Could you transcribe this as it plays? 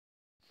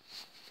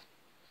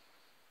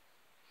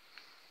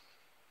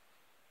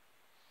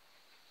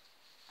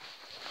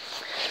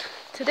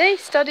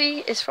Today's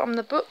study is from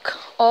the book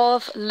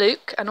of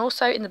Luke and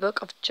also in the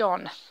book of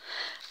John.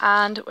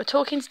 And we're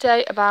talking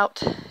today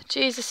about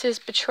Jesus'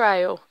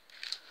 betrayal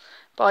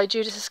by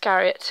Judas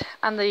Iscariot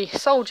and the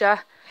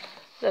soldier,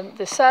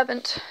 the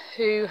servant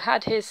who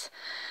had his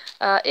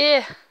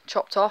ear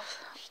chopped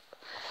off.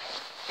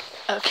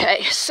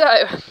 Okay,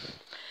 so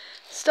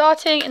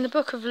starting in the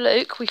book of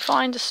Luke, we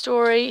find a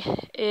story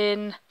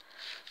in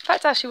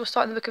fact, actually, we'll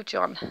start in the book of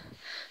John.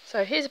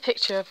 So here's a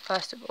picture,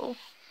 first of all.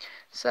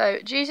 So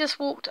Judas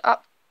walked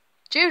up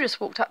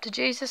to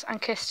Jesus and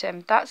kissed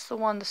him. That's the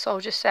one the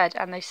soldier said,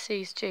 and they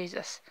seized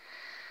Jesus.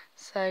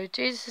 So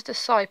Jesus'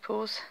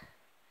 disciples,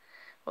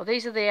 well,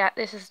 this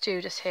is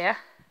Judas here,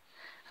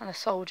 and the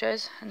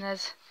soldiers, and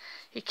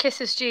he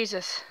kisses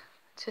Jesus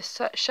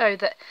to show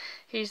that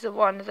he's the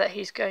one that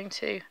he's going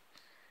to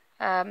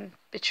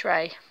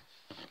betray.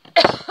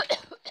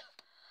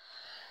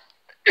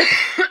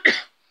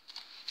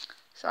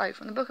 So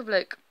from the book of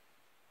Luke,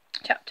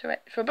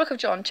 from the book of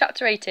John,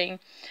 chapter 18,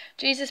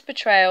 Jesus'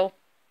 betrayal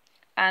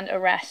and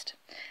arrest.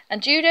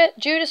 And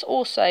Judas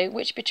also,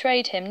 which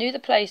betrayed him, knew the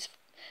place,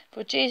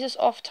 for Jesus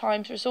oft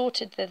times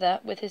resorted thither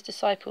with his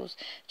disciples.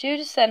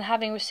 Judas then,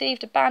 having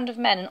received a band of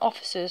men and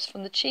officers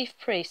from the chief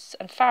priests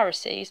and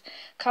Pharisees,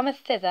 cometh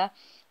thither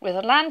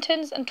with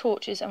lanterns and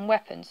torches and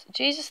weapons.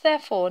 Jesus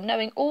therefore,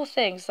 knowing all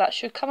things that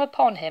should come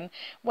upon him,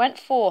 went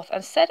forth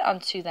and said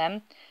unto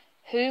them,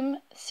 Whom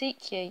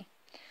seek ye?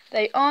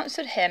 They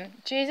answered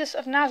him, Jesus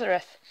of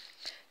Nazareth.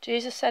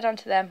 Jesus said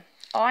unto them,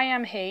 I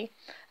am he.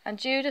 And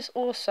Judas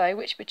also,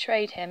 which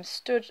betrayed him,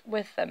 stood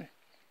with them.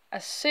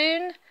 As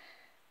soon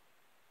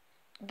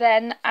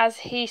then as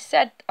he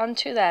said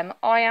unto them,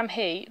 I am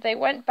he, they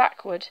went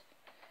backward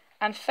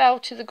and fell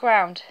to the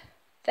ground.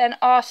 Then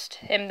asked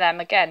him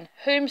them again,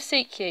 Whom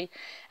seek ye?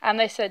 And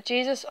they said,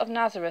 Jesus of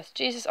Nazareth.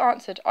 Jesus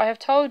answered, I have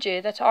told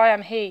you that I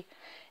am he.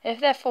 If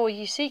therefore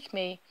ye seek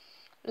me,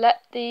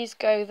 let these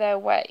go their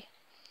way,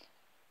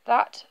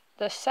 that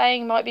the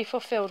saying might be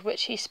fulfilled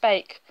which he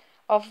spake,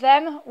 Of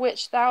them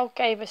which thou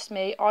gavest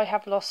me, I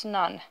have lost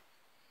none.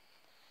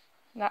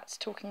 That's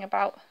talking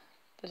about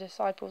the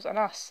disciples and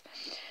us.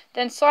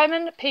 Then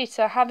Simon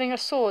Peter, having a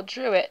sword,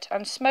 drew it,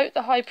 and smote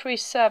the high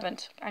priest's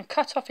servant, and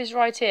cut off his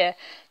right ear.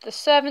 The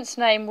servant's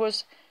name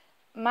was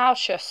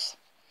Malchus.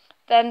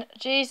 Then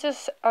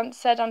Jesus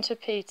said unto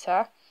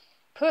Peter,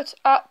 Put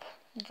up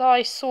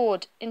thy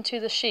sword into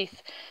the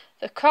sheath.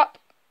 The cup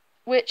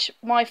which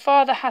my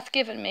Father hath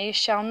given me,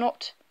 shall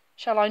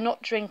I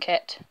not drink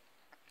it?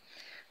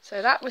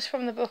 So that was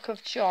from the book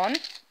of John.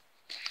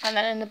 And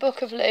then in the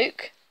book of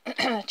Luke,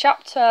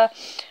 chapter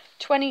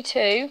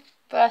 22,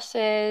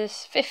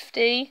 verses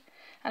 50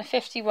 and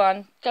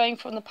 51, going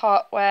from the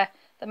part where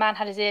the man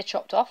had his ear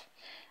chopped off.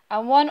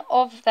 And one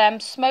of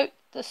them smote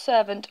the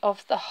servant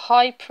of the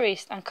high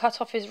priest, and cut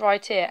off his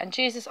right ear. And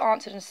Jesus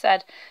answered and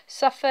said,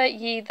 Suffer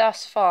ye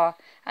thus far.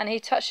 And he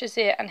touched his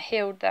ear and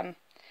healed them.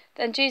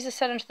 Then Jesus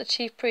said unto the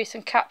chief priests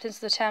and captains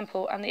of the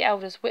temple and the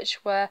elders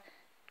which were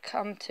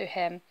come to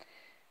him,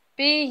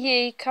 Be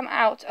ye come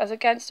out as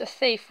against a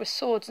thief with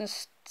swords and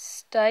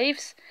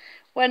staves?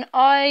 When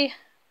I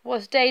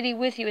was daily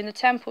with you in the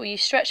temple, ye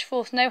stretched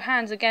forth no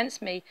hands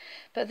against me,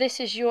 but this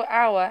is your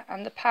hour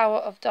and the power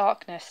of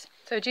darkness.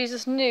 So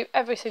Jesus knew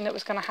everything that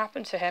was going to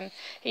happen to him.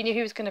 He knew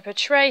he was going to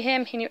betray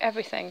him. He knew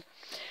everything.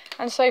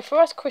 And so for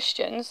us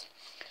Christians,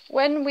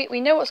 when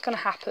we know what's going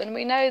to happen,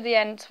 we know the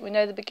end, we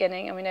know the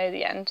beginning, and we know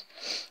the end.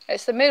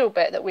 It's the middle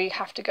bit that we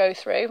have to go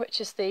through, which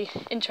is the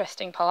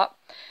interesting part.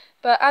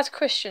 But as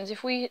Christians,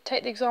 if we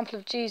take the example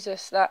of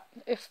Jesus, that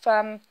if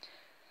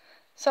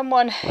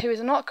someone who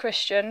is not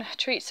Christian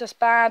treats us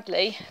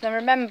badly, then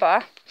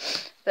remember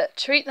that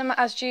treat them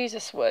as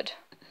Jesus would.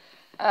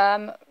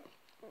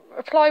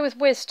 Reply with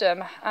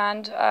wisdom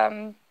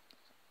and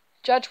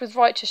judge with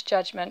righteous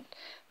judgment,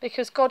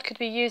 because God could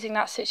be using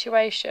that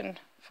situation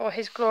for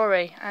his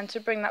glory and to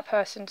bring that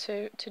person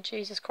to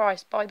Jesus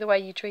Christ by the way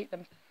you treat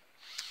them.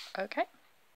 Okay?